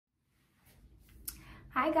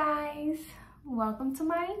Hi guys, welcome to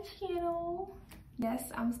my channel.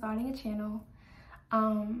 Yes, I'm starting a channel.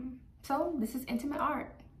 So this is intimate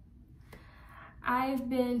art. I've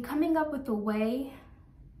been coming up with a way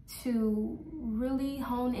to really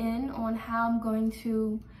hone in on how I'm going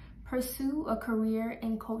to pursue a career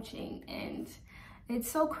in coaching, and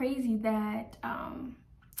it's so crazy that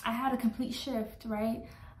I had a complete shift, right?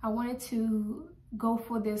 I wanted to go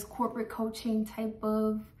for this corporate coaching type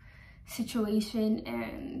of situation,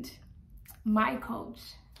 and my coach,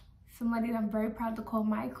 somebody that I'm very proud to call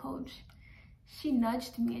my coach, she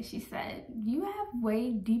nudged me and she said, you have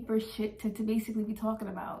way deeper shit to basically be talking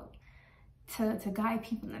about, to guide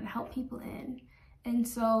people and help people in. And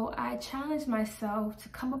so I challenged myself to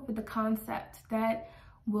come up with a concept that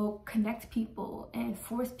will connect people and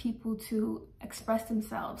force people to express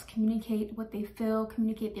themselves, communicate what they feel,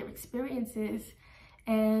 communicate their experiences.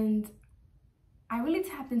 And I really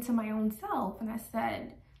tapped into my own self and I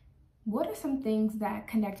said, what are some things that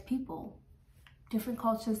connect people? Different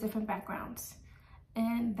cultures, different backgrounds.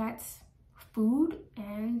 And that's food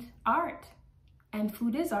and art. And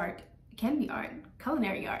food is art. It can be art,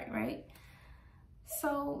 culinary art, right?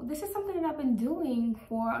 So this is something that I've been doing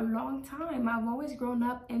for a long time. I've always grown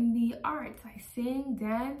up in the arts. I sing,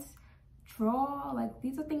 dance, draw, like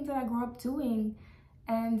these are things that I grew up doing.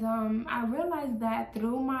 And I realized that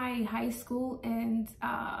through my high school and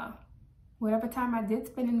whatever time I did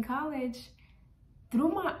spend in college, through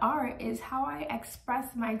my art is how I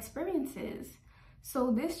express my experiences.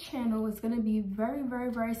 So this channel is going to be very,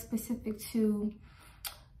 very, very specific to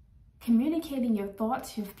communicating your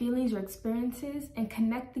thoughts, your feelings, your experiences, and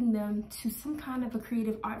connecting them to some kind of a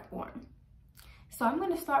creative art form. So I'm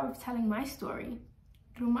going to start with telling my story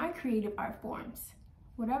through my creative art forms.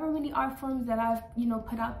 Whatever many art forms that I've,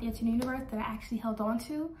 put out there to the universe that I actually held on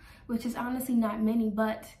to, which is honestly not many,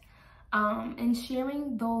 but and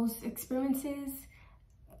sharing those experiences,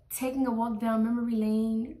 taking a walk down memory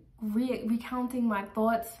lane, recounting my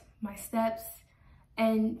thoughts, my steps,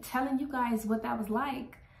 and telling you guys what that was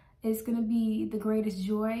like is going to be the greatest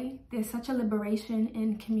joy. There's such a liberation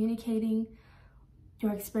in communicating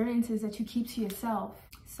your experiences that you keep to yourself.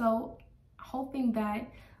 So hoping that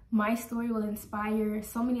my story will inspire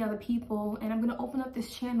so many other people, and I'm going to open up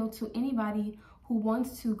this channel to anybody who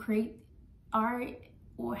wants to create art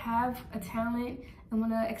or have a talent and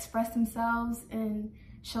want to express themselves and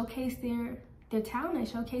showcase their talent,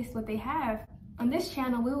 showcase what they have. On this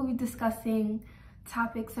channel, we will be discussing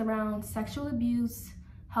topics around sexual abuse,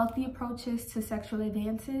 healthy approaches to sexual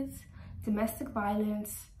advances, domestic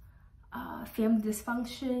violence, family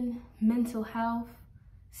dysfunction, mental health,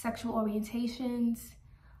 sexual orientations,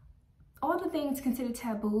 all the things considered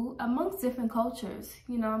taboo amongst different cultures.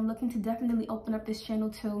 I'm looking to definitely open up this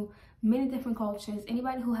channel to many different cultures.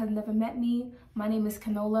 Anybody who has never met me, my name is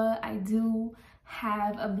Canola. I do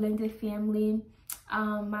have a blended family.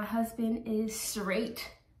 My husband is straight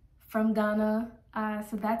from Ghana.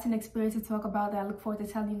 So that's an experience to talk about that I look forward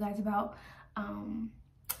to telling you guys about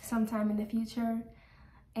sometime in the future.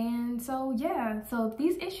 And so, yeah, so if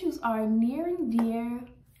these issues are near and dear,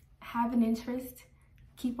 have an interest,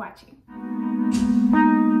 keep watching.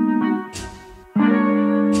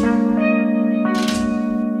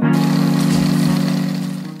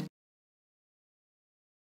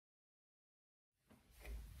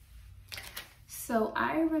 So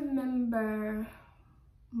I remember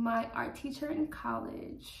my art teacher in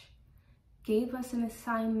college gave us an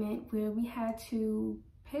assignment where we had to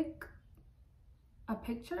pick a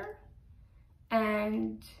picture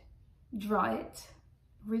and draw it,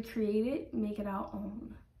 recreate it, make it our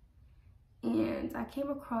own. And I came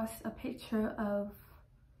across a picture of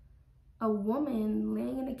a woman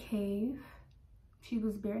laying in a cave. She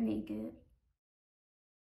was bare naked.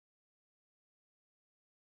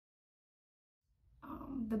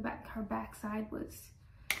 Her backside was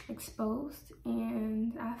exposed,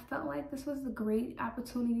 and I felt like this was a great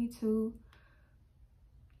opportunity to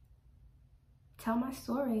tell my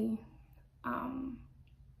story.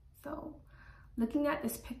 So looking at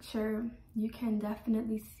this picture, you can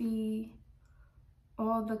definitely see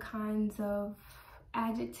all the kinds of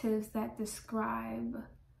adjectives that describe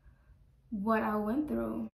what I went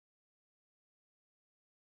through.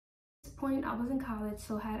 At this point, I was in college,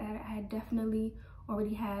 so I had definitely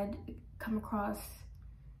already had come across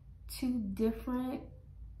 2 different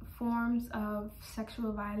forms of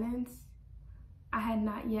sexual violence. I had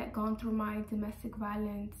not yet gone through my domestic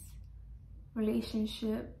violence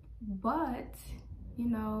relationship, but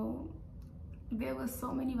there was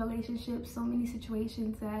so many relationships, so many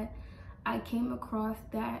situations that I came across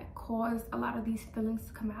that caused a lot of these feelings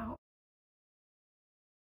to come out.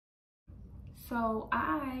 So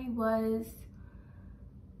I was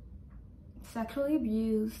sexually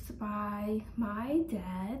abused by my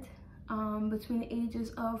dad between the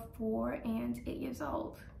ages of 4 and 8 years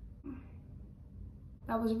old.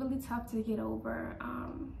 That was really tough to get over.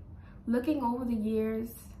 Looking over the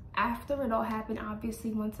years after it all happened,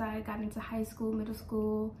 obviously once I got into high school, middle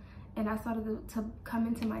school, and I started to come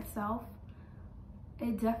into myself,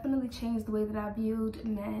 it definitely changed the way that I viewed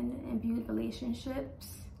men and viewed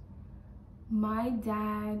relationships. My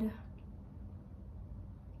dad,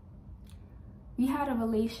 we had a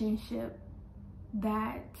relationship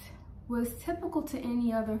that was typical to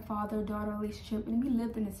any other father-daughter relationship, and we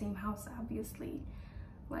lived in the same house, obviously.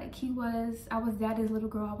 Like I was daddy's little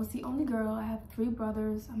girl. I was the only girl. I have 3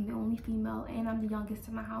 brothers. I'm the only female, and I'm the youngest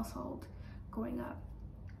in my household growing up.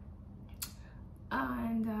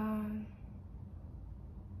 And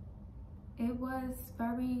it was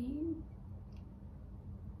very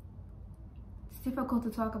difficult to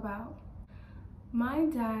talk about. My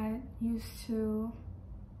dad used to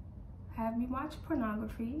have me watch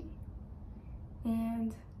pornography,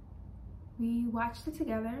 and we watched it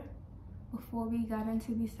together before we got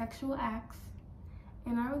into these sexual acts.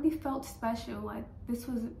 And I really felt special, like this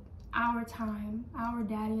was our time, our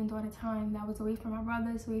daddy and daughter time that was away from my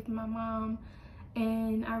brothers, away from my mom.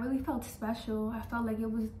 And I really felt special. I felt like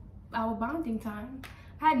it was our bonding time.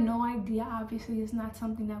 I had no idea, obviously it's not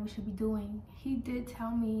something that we should be doing. He did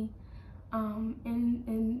tell me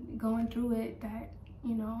in going through it that,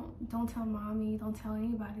 you know, don't tell mommy, don't tell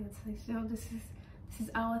anybody. It's like, you know, this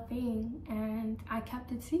is our thing. And I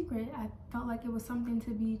kept it secret. I felt like it was something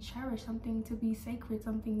to be cherished, something to be sacred,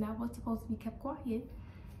 something that was supposed to be kept quiet.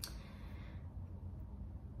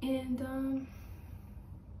 And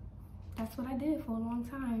that's what I did for a long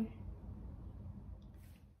time.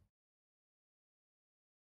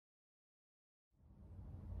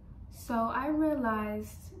 So I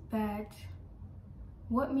realized that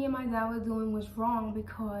what me and my dad were doing was wrong,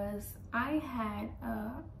 because I had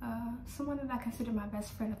someone that I considered my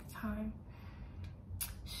best friend at the time.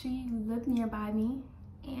 She lived nearby me,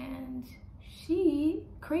 and she,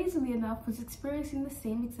 crazily enough, was experiencing the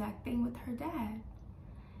same exact thing with her dad.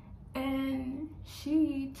 And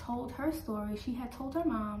she told her story. She had told her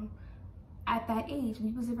mom at that age.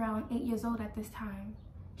 We was around 8 years old at this time.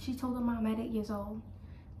 She told her mom at 8 years old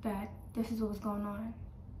that this is what was going on.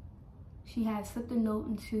 She had slipped a note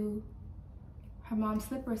into her mom's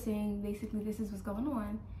slipper saying basically this is what's going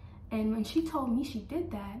on. And when she told me she did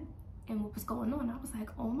that and what was going on, I was like,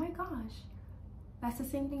 oh my gosh, that's the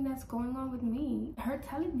same thing that's going on with me. Her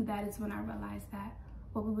telling me that is when I realized that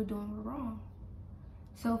what we were doing was wrong.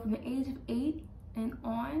 So from the age of 8 and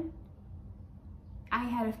on, I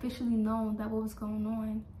had officially known that what was going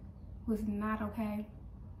on was not okay.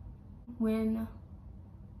 When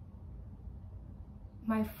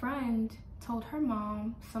my friend told her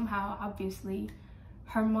mom, somehow, obviously,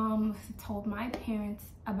 her mom told my parents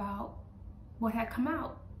about what had come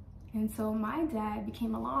out. And so my dad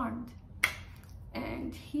became alarmed,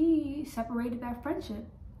 and he separated that friendship.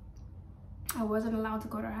 I wasn't allowed to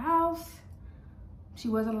go to her house. She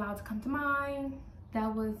wasn't allowed to come to mine.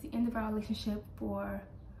 That was the end of our relationship for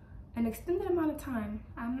an extended amount of time.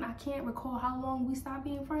 I can't recall how long we stopped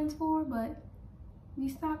being friends for, but we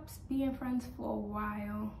stopped being friends for a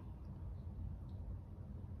while.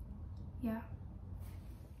 Yeah.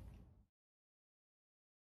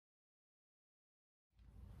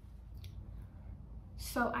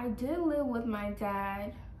 So I did live with my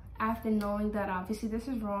dad after knowing that obviously this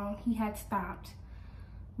is wrong. He had stopped.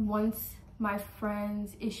 Once my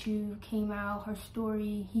friend's issue came out, her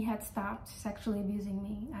story, he had stopped sexually abusing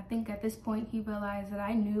me. I think at this point he realized that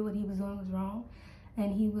I knew what he was doing was wrong,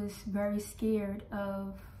 and he was very scared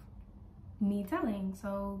of me telling.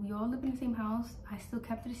 So we all lived in the same house. I still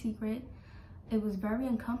kept it a secret. It was very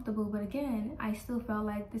uncomfortable, but again, I still felt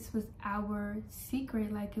like this was our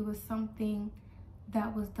secret, like it was something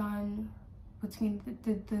that was done between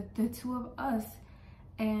the two of us.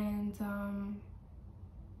 And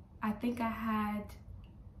I think I had,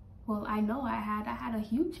 well, I know I had a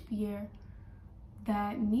huge fear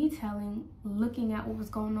that me telling, looking at what was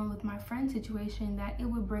going on with my friend's situation, that it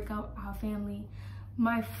would break up our family.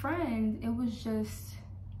 My friend, it was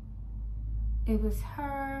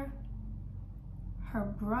her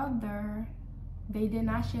brother. They did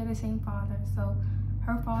not share the same father. So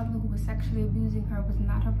her father, who was sexually abusing her, was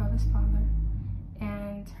not her brother's father,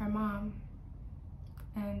 and her mom.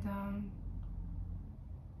 And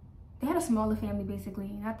they had a smaller family, basically.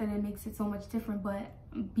 Not that it makes it so much different, but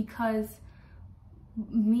because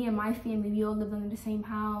me and my family, we all lived in the same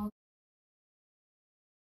house,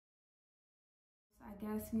 I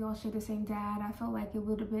guess we all share the same dad. I felt like it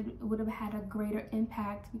would have had a greater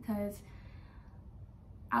impact because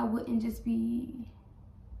I wouldn't just be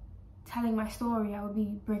telling my story, I would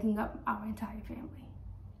be breaking up our entire family.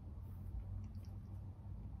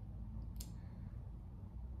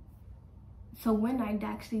 So when I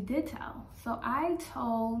actually did tell, so I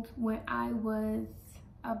told when I was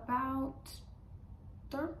about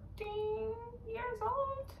 13 years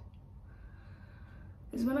old,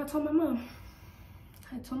 is when I told my mom.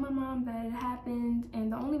 I told my mom that it happened,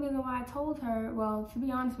 and the only reason why I told her, well, to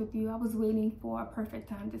be honest with you, I was waiting for a perfect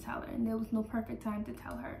time to tell her, and there was no perfect time to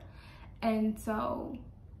tell her. And so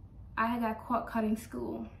I got caught cutting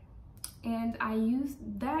school, and I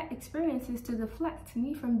used that experiences to deflect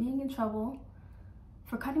me from being in trouble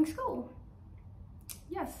for cutting school.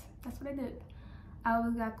 Yes, that's what I did. I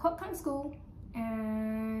got caught cutting school,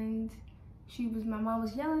 and my mom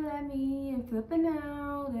was yelling at me and flipping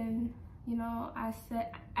out, and you know, I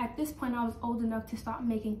said, at this point I was old enough to start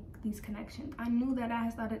making these connections. I knew that I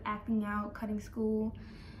had started acting out, cutting school,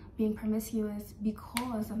 being promiscuous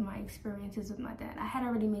because of my experiences with my dad. I had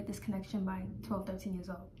already made this connection by 12, 13 years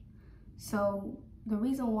old. So the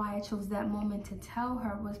reason why I chose that moment to tell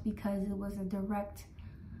her was because it was a direct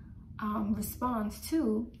response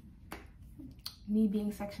to me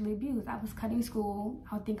being sexually abused. I was cutting school.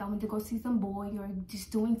 I would think I went to go see some boy or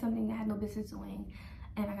just doing something that I had no business doing,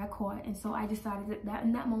 and I got caught. And so I decided that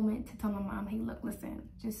in that moment to tell my mom, hey, look, listen,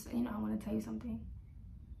 just, you know, I want to tell you something.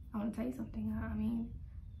 I want to tell you something. I mean,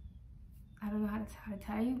 I don't know how to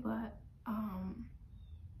tell you, but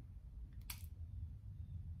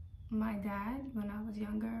my dad, when I was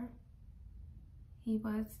younger, he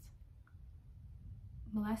was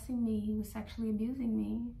molesting me. He was sexually abusing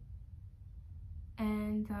me.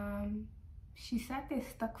 And she sat there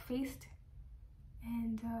stuck-faced,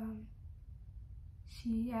 and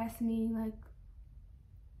she asked me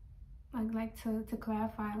to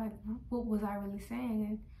clarify, like, what was I really saying?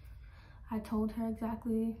 And I told her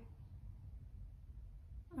exactly.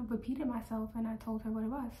 I repeated myself, and I told her what it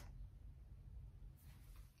was.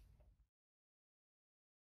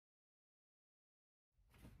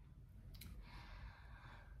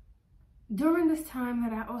 During this time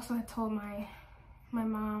that I also had told my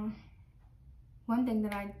mom, one thing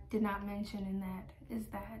that I did not mention in that is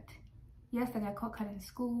that, yes, I got caught cutting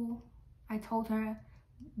school. I told her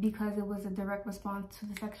because it was a direct response to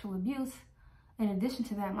the sexual abuse. In addition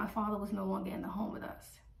to that, my father was no longer in the home with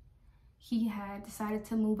us. He had decided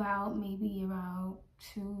to move out maybe about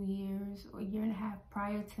 2 years or a year and a half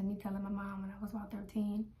prior to me telling my mom when I was about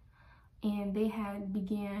 13. And they had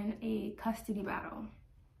began a custody battle.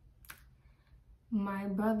 My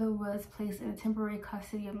brother was placed in a temporary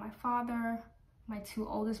custody of my father. My 2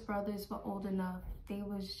 oldest brothers were old enough. They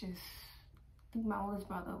was just, I think my oldest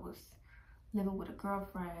brother was living with a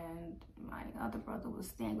girlfriend. My other brother was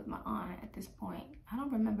staying with my aunt at this point. I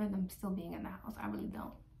don't remember them still being in the house. I really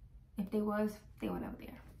don't. If they were never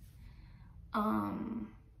there.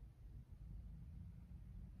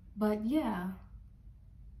 But yeah,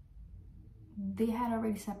 they had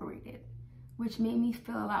already separated, which made me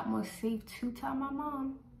feel a lot more safe to tell my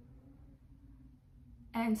mom.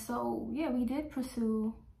 And so, yeah, we did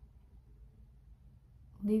pursue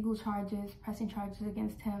legal charges, pressing charges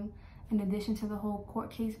against him, in addition to the whole court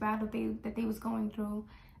case battle that they was going through.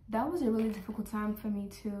 That was a really difficult time for me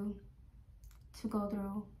to go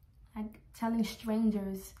through. Like, telling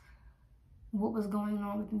strangers what was going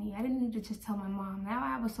on with me. I didn't need to just tell my mom. Now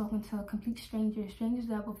I was talking to complete strangers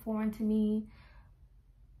that were foreign to me,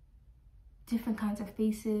 different kinds of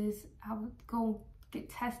faces. I would go get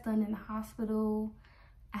tests done in the hospital.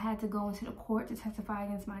 I had to go into the court to testify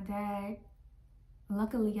against my dad.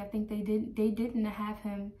 Luckily, I think they didn't have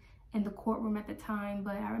him in the courtroom at the time,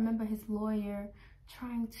 but I remember his lawyer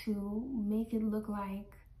trying to make it look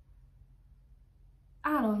like,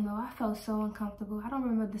 I don't know, I felt so uncomfortable. I don't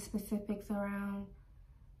remember the specifics around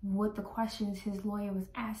what the questions his lawyer was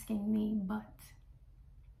asking me, but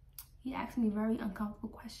he asked me very uncomfortable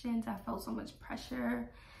questions. I felt so much pressure.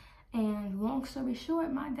 And long story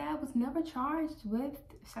short, my dad was never charged with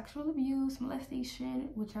sexual abuse, molestation,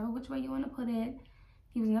 which way you want to put it.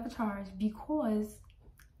 He was never charged because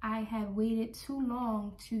I had waited too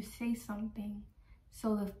long to say something.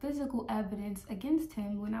 So the physical evidence against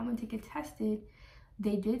him, when I went to get tested,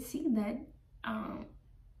 they did see that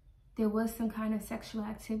there was some kind of sexual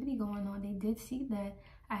activity going on. They did see that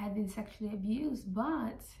I had been sexually abused,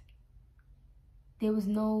 but there was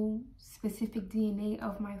no specific DNA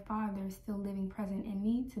of my father still living present in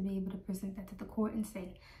me to be able to present that to the court and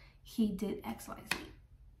say he did X, Y, Z.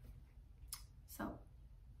 So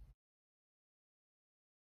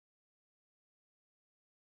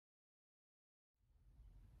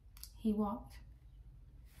he walked.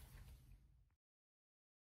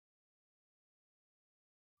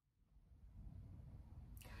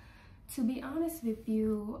 To be honest with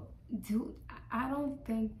you, I don't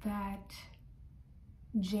think that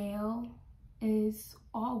jail is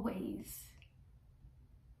always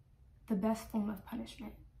the best form of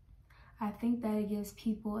punishment. I think that it gives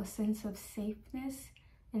people a sense of safeness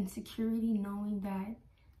and security, knowing that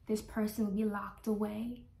this person will be locked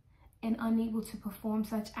away and unable to perform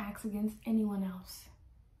such acts against anyone else.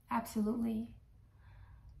 Absolutely.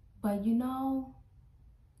 But you know,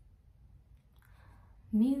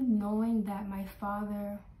 me knowing that my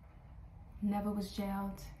father never was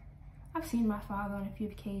jailed, I've seen my father on a few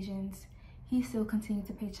occasions. He still continued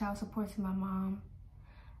to pay child support to my mom.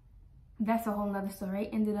 That's a whole nother story. I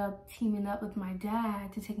ended up teaming up with my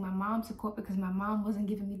dad to take my mom to court because my mom wasn't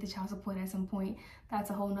giving me the child support at some point. That's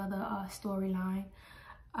a whole nother storyline.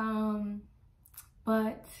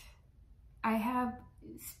 But I have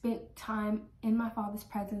spent time in my father's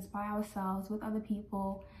presence by ourselves with other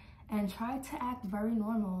people and tried to act very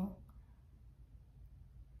normal.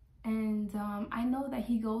 And I know that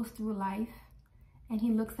he goes through life and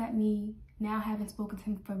he looks at me now, having spoken to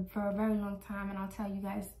him for a very long time, and I'll tell you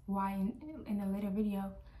guys why in a later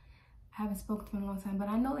video. I haven't spoken to him in a long time, but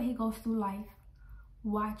I know that he goes through life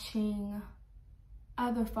watching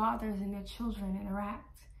other fathers and their children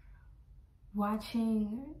interact,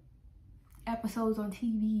 watching episodes on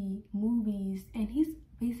TV, movies, and he's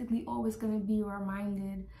basically always going to be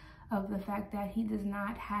reminded of the fact that he does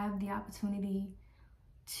not have the opportunity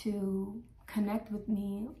to connect with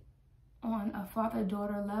me on a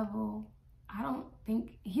father-daughter level. I don't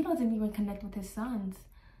think, he doesn't even connect with his sons.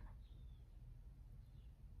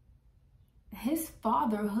 His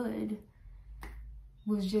fatherhood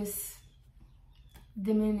was just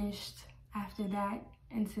diminished after that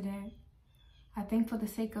incident. I think for the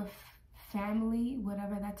sake of family,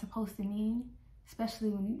 whatever that's supposed to mean, especially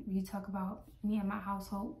when you talk about me and my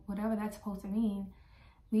household, whatever that's supposed to mean,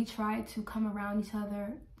 we tried to come around each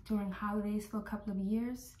other during holidays for a couple of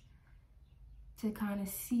years to kind of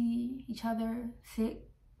see each other, sit,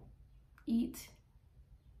 eat,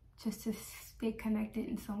 just to stay connected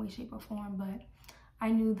in some way, shape, or form. But I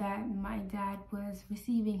knew that my dad was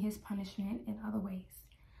receiving his punishment in other ways.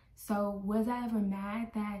 So was I ever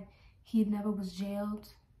mad that he never was jailed?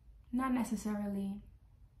 Not necessarily.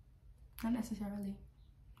 Not necessarily.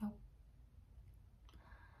 Nope.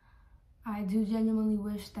 I do genuinely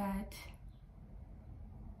wish that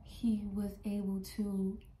he was able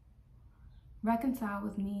to reconcile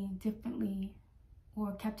with me differently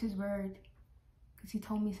or kept his word, because he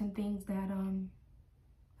told me some things that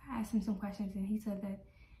I asked him some questions and he said that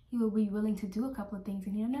he would be willing to do a couple of things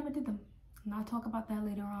and he never did them. And I'll talk about that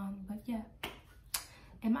later on. But yeah,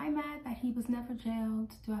 am I mad that he was never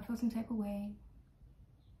jailed? Do I feel some type of way?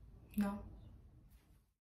 No.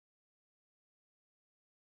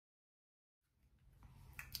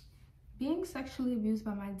 Being sexually abused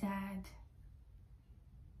by my dad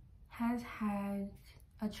has had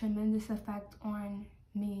a tremendous effect on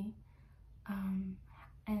me,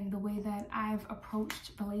 and the way that I've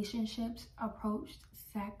approached relationships, approached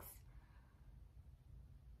sex,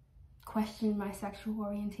 questioned my sexual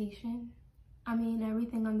orientation. I mean,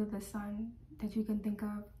 everything under the sun that you can think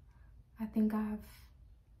of, I think I've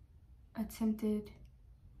attempted,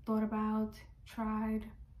 thought about, tried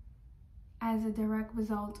as a direct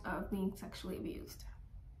result of being sexually abused.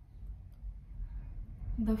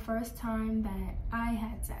 The first time that I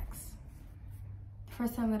had sex, the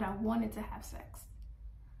first time that I wanted to have sex,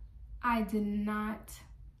 I did not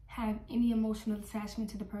have any emotional attachment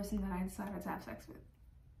to the person that I decided to have sex with.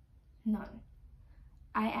 None.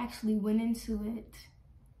 I actually went into it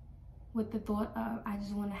with the thought of, I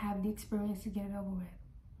just want to have the experience to get it over with.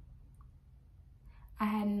 I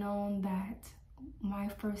had known that my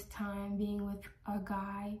first time being with a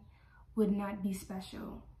guy would not be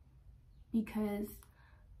special, because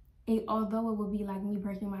although it would be like me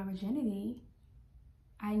breaking my virginity,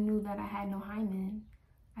 I knew that I had no hymen.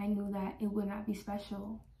 I knew that it would not be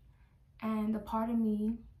special. And a part of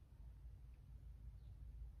me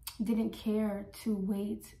didn't care to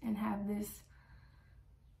wait and have this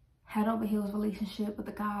head over heels relationship with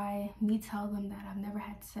a guy, me tell them that I've never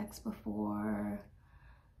had sex before,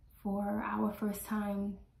 for our first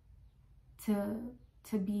time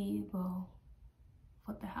to be, well,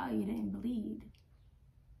 what the hell, you didn't bleed.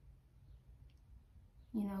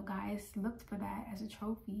 You know, guys looked for that as a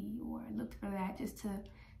trophy, or looked for that just to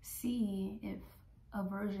see if a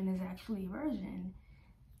virgin is actually a virgin.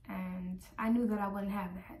 And I knew that I wouldn't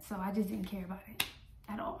have that, so I just didn't care about it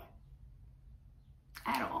at all.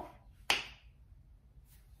 At all.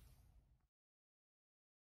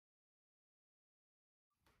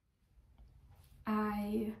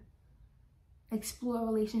 I explore a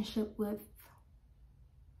relationship with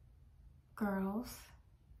girls.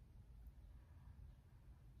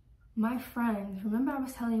 My friend, remember I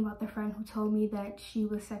was telling you about the friend who told me that she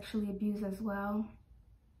was sexually abused as well?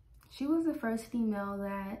 She was the first female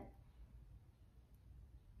that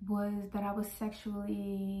I was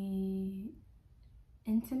sexually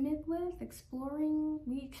intimate with, exploring.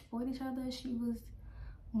 We explored each other. She was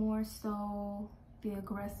more so the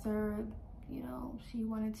aggressor, you know. She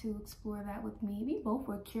wanted to explore that with me. We both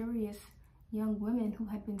were curious young women who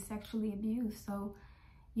had been sexually abused. So,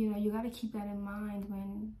 you know, you got to keep that in mind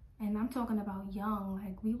when, and I'm talking about young,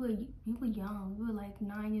 like we were young. We were like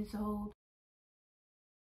 9 years old.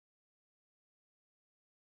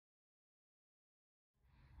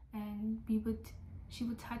 And she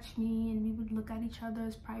would touch me, and we would look at each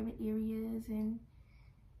other's private areas, and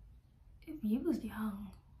we was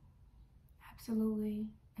young, absolutely.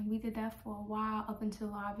 And we did that for a while, up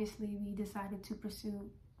until obviously we decided to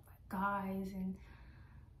pursue guys, and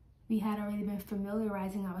we had already been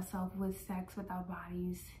familiarizing ourselves with sex, with our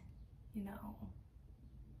bodies, you know.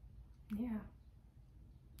 Yeah.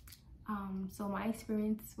 So my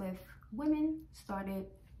experience with women started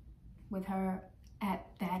with her at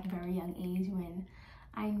that very young age, when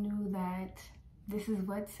I knew that this is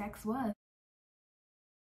what sex was.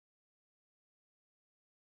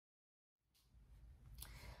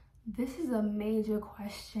 This is a major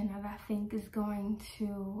question that I think is going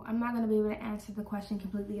to, I'm not going to be able to answer the question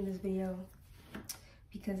completely in this video,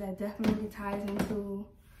 because that definitely ties into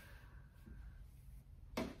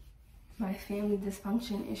my family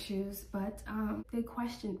dysfunction issues. But they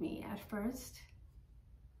questioned me at first.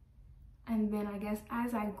 And then I guess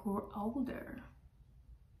as I grew older,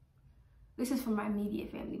 this is from my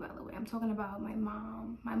immediate family, by the way. I'm talking about my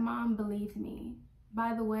mom. My mom believed me.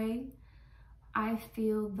 By the way, I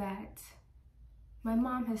feel that my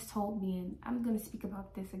mom has told me, and I'm going to speak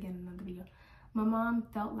about this again in another video. My mom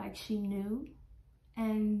felt like she knew,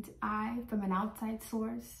 and I, from an outside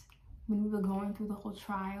source, when we were going through the whole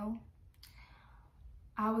trial,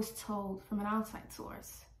 I was told from an outside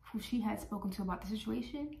source who she had spoken to about the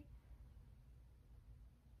situation,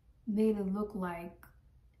 made it look like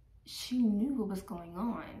she knew what was going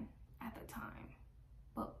on at the time.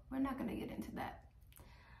 But we're not going to get into that.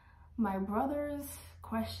 My brothers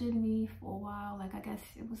questioned me for a while. Like, I guess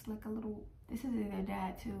it was like a little, this is their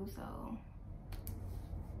dad too, so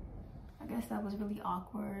I guess that was really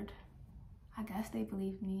awkward. I guess they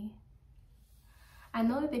believed me. I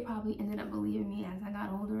know that they probably ended up believing me as I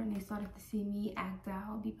got older, and they started to see me act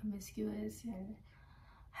out, be promiscuous, and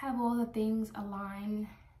have all the things align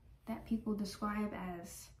that people describe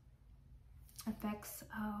as effects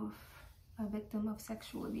of a victim of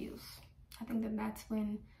sexual abuse. I think that that's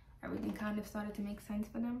when everything kind of started to make sense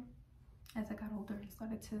for them as I got older and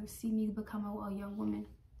started to see me become a young woman.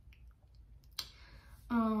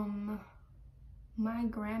 My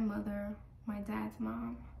grandmother, my dad's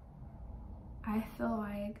mom, I feel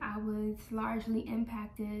like I was largely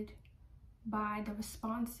impacted by the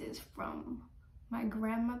responses from my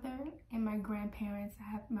grandmother and my grandparents.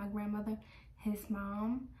 I have my grandmother, his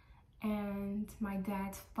mom, and my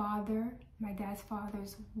dad's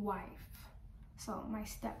father's wife. So my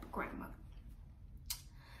step grandmother.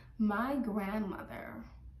 My grandmother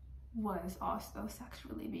was also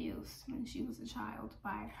sexually abused when she was a child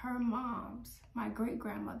by her mom's, my great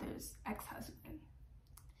grandmother's ex-husband.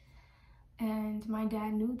 And my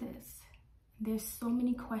dad knew this. There's so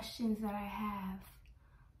many questions that I have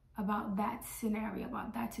about that scenario,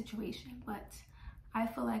 about that situation, but I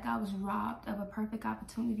feel like I was robbed of a perfect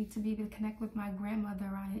opportunity to be able to connect with my grandmother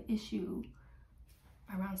around an issue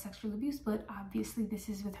around sexual abuse. But obviously this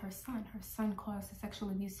is with her son. Her son caused the sexual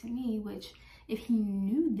abuse to me, which if he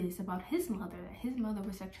knew this about his mother, that his mother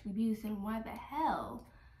was sexually abused, then why the hell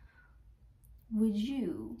would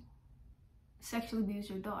you sexually abuse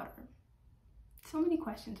your daughter? So many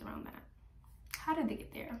questions around that. How did they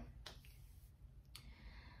get there?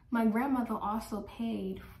 My grandmother also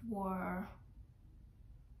paid for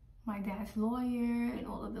my dad's lawyer and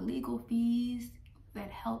all of the legal fees that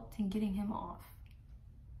helped in getting him off.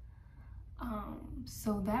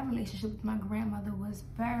 So that relationship with my grandmother was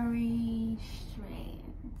very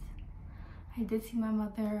strained. I did see my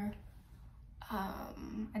mother,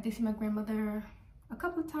 I did see my grandmother a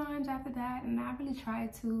couple of times after that, and I really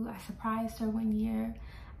tried to. I surprised her one year.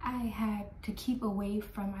 I had to keep away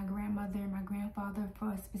from my grandmother and my grandfather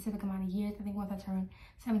for a specific amount of years. I think once I turned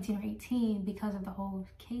 17 or 18 because of the whole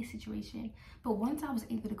case situation. But once I was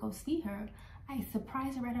able to go see her, I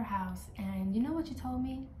surprised her at her house. And you know what she told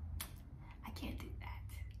me? I can't do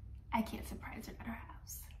that. I can't surprise her at her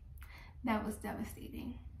house. That was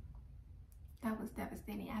devastating. That was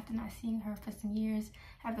devastating. After not seeing her for some years,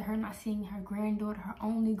 after her not seeing her granddaughter, her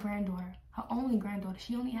only granddaughter.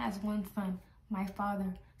 She only has one son, my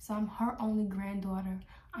father. So I'm her only granddaughter.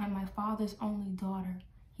 I'm my father's only daughter.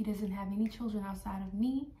 He doesn't have any children outside of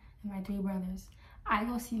me and my 3 brothers. I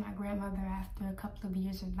go see my grandmother after a couple of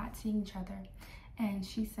years of not seeing each other, and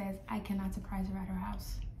she says I cannot surprise her at her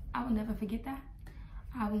house. I will never forget that.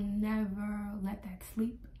 I will never let that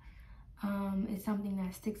sleep. It's something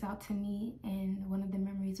that sticks out to me, and one of the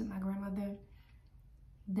memories with my grandmother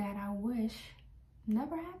that I wish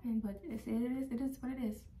never happened, but it is what it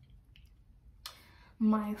is.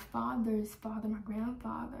 My father's father, my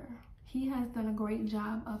grandfather, he has done a great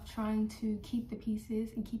job of trying to keep the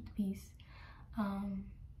pieces and keep the peace.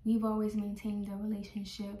 We've always maintained a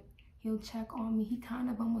relationship. He'll check on me. He kind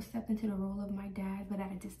of almost stepped into the role of my dad, but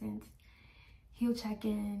at a distance. He'll check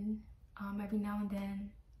in every now and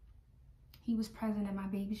then. He was present at my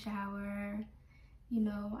baby shower. You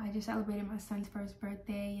know, I just celebrated my son's first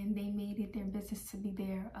birthday, and they made it their business to be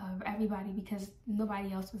there of everybody because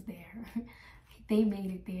nobody else was there. They made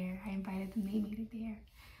it there. I invited them. They made it there.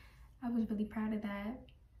 I was really proud of that.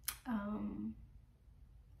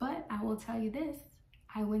 But I will tell you this.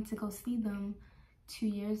 I went to go see them 2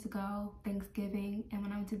 years ago, Thanksgiving, and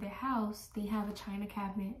when I went to their house, they have a china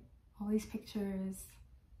cabinet, all these pictures,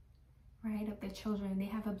 right, of their children. They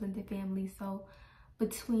have a blended family. So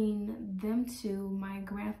between them two, my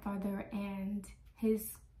grandfather and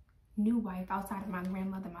his new wife, outside of my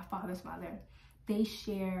grandmother, my father's mother, they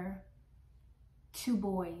share 2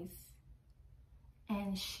 boys.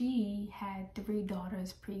 And she had 3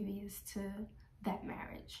 daughters previous to that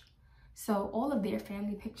marriage. So all of their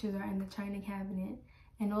family pictures are in the china cabinet,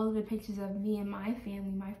 and all of the pictures of me and my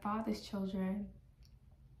family, my father's children,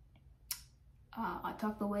 are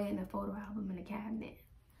tucked away in a photo album in the cabinet.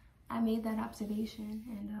 I made that observation,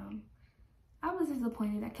 and I was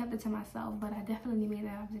disappointed. I kept it to myself, but I definitely made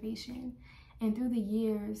that observation. And through the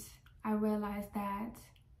years, I realized that,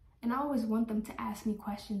 and I always want them to ask me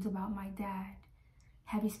questions about my dad.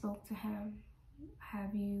 Have you spoken to him?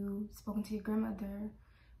 Have you spoken to your grandmother?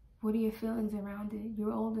 What are your feelings around it?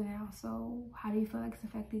 You're older now, so how do you feel like it's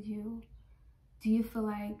affected you? Do you feel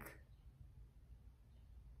like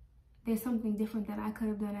there's something different that I could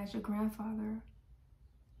have done as your grandfather?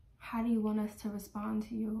 How do you want us to respond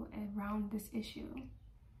to you around this issue?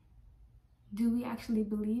 Do we actually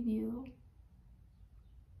believe you?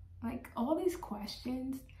 Like, all these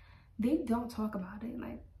questions, they don't talk about it.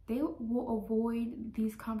 Like, they will avoid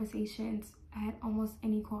these conversations at almost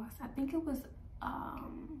any cost. I think it was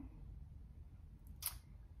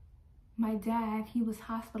my dad. He was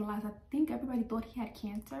hospitalized. I think everybody thought he had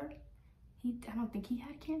cancer. I don't think he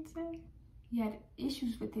had cancer. He had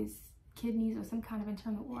issues with his kidneys or some kind of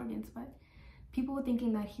internal organs, but people were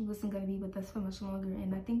thinking that he wasn't going to be with us for much longer.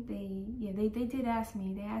 And I think they did ask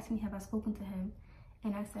me. They asked me, have I spoken to him?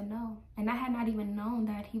 And I said no. And I had not even known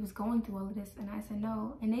that he was going through all of this. And I said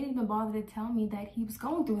no. And they didn't even bother to tell me that he was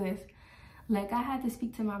going through this. Like, I had to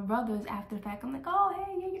speak to my brothers after the fact. I'm like, oh,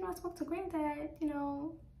 hey, yeah, you know, I spoke to granddad. You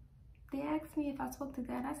know, they asked me if I spoke to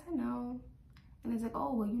dad. I said no. And it's like,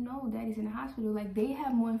 oh, well, you know, daddy's in the hospital. Like, they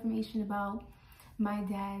have more information about my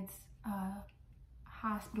dad's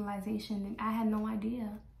hospitalization than I had no idea.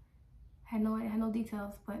 I had no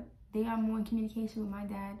details, but they are more in communication with my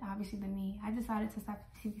dad, obviously, than me. I decided to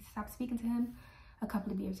stop speaking to him a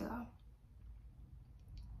couple of years ago.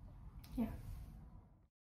 Yeah.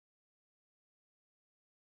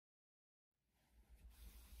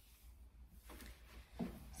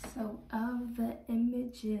 So of the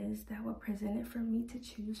images that were presented for me to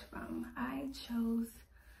choose from, I chose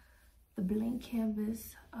the blank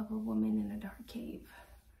canvas of a woman in a dark cave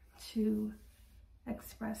to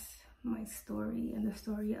express my story and the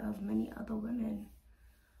story of many other women.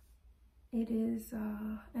 It is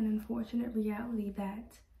an unfortunate reality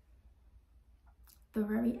that the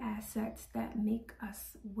very assets that make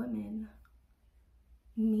us women,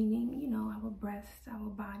 meaning, you know, our breasts, our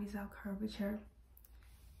bodies, our curvature,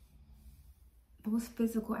 those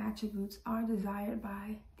physical attributes are desired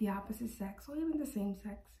by the opposite sex or even the same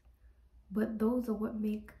sex. But those are what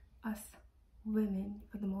make us women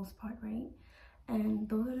for the most part, right? And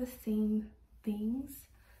those are the same things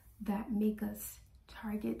that make us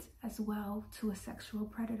targets as well to a sexual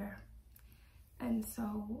predator. And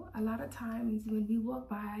so a lot of times when we walk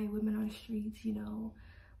by women on the streets, you know,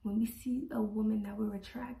 when we see a woman that we're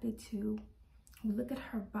attracted to, we look at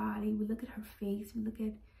her body, we look at her face, we look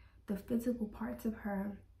at the physical parts of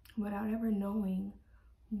her without ever knowing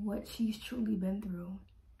what she's truly been through.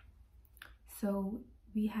 So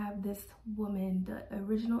we have this woman. The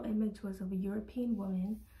original image was of a European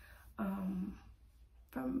woman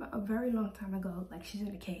from a very long time ago. Like, she's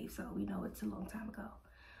in a cave, so we know it's a long time ago.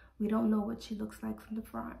 We don't know what she looks like from the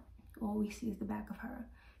front. All we see is the back of her.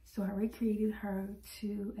 So I recreated her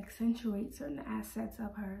to accentuate certain assets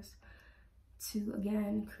of hers, to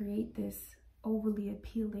again create this overly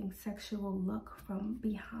appealing sexual look from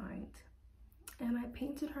behind. And I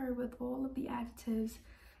painted her with all of the adjectives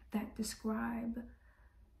that describe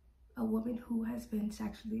a woman who has been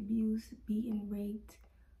sexually abused, beaten, raped,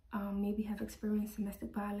 maybe have experienced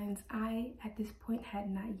domestic violence. I, at this point,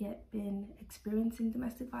 had not yet been experiencing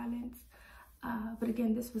domestic violence. But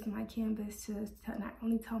again, this was my canvas to not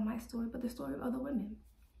only tell my story, but the story of other women.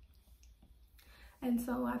 And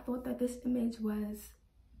so I thought that this image was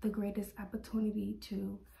the greatest opportunity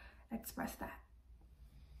to express that.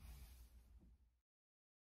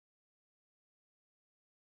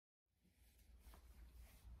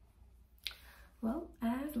 Well,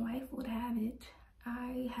 as life would have it,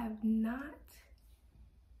 I have not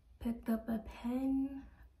picked up a pen,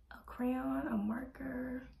 a crayon, a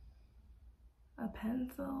marker, a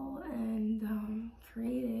pencil, and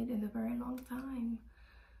created in a very long time.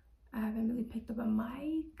 I haven't really picked up a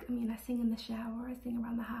mic. I mean, I sing in the shower, I sing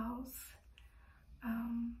around the house.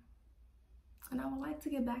 And I would like to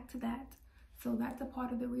get back to that. So that's a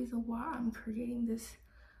part of the reason why I'm creating this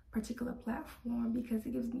particular platform, because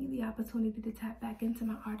it gives me the opportunity to tap back into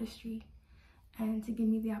my artistry and to give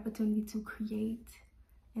me the opportunity to create,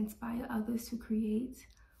 inspire others to create,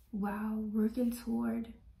 while working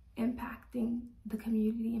toward impacting the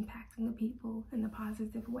community, impacting the people in a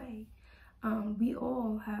positive way. We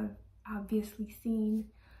all have obviously seen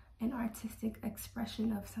an artistic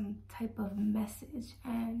expression of some type of message,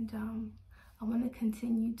 and I want to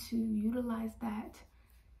continue to utilize that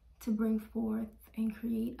to bring forth and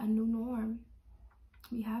create a new norm.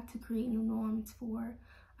 We have to create new norms for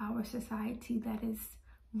our society that is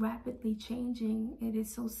rapidly changing. It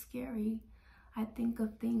is so scary. I think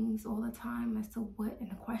of things all the time as to what,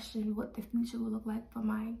 and a question, what the future will look like for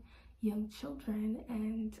my young children.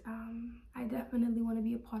 And I definitely want to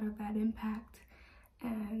be a part of that impact.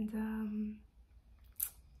 And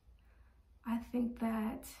I think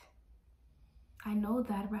that, I know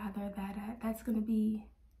that rather, that that's going to be,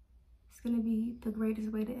 it's going to be the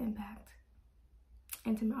greatest way to impact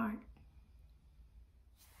intimate art.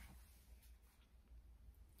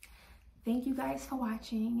 Thank you guys for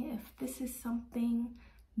watching. If this is something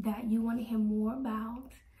that you want to hear more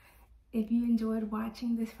about, if you enjoyed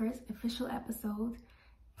watching this first official episode,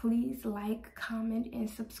 please like, comment, and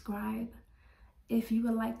subscribe. If you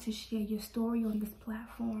would like to share your story on this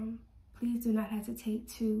platform, please do not hesitate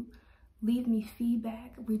to leave me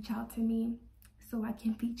feedback. Reach out to me so I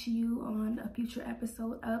can feature you on a future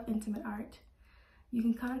episode of Intimate Art. You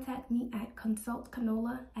can contact me at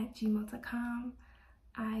consultcanola@gmail.com.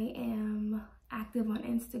 I am active on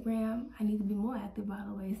Instagram. I need to be more active, by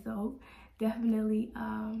the way, so definitely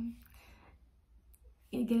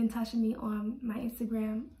get in touch with me on my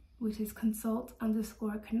Instagram, which is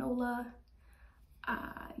consult_canola.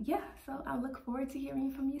 Yeah, so I look forward to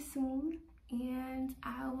hearing from you soon, and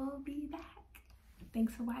I will be back.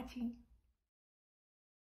 Thanks for watching.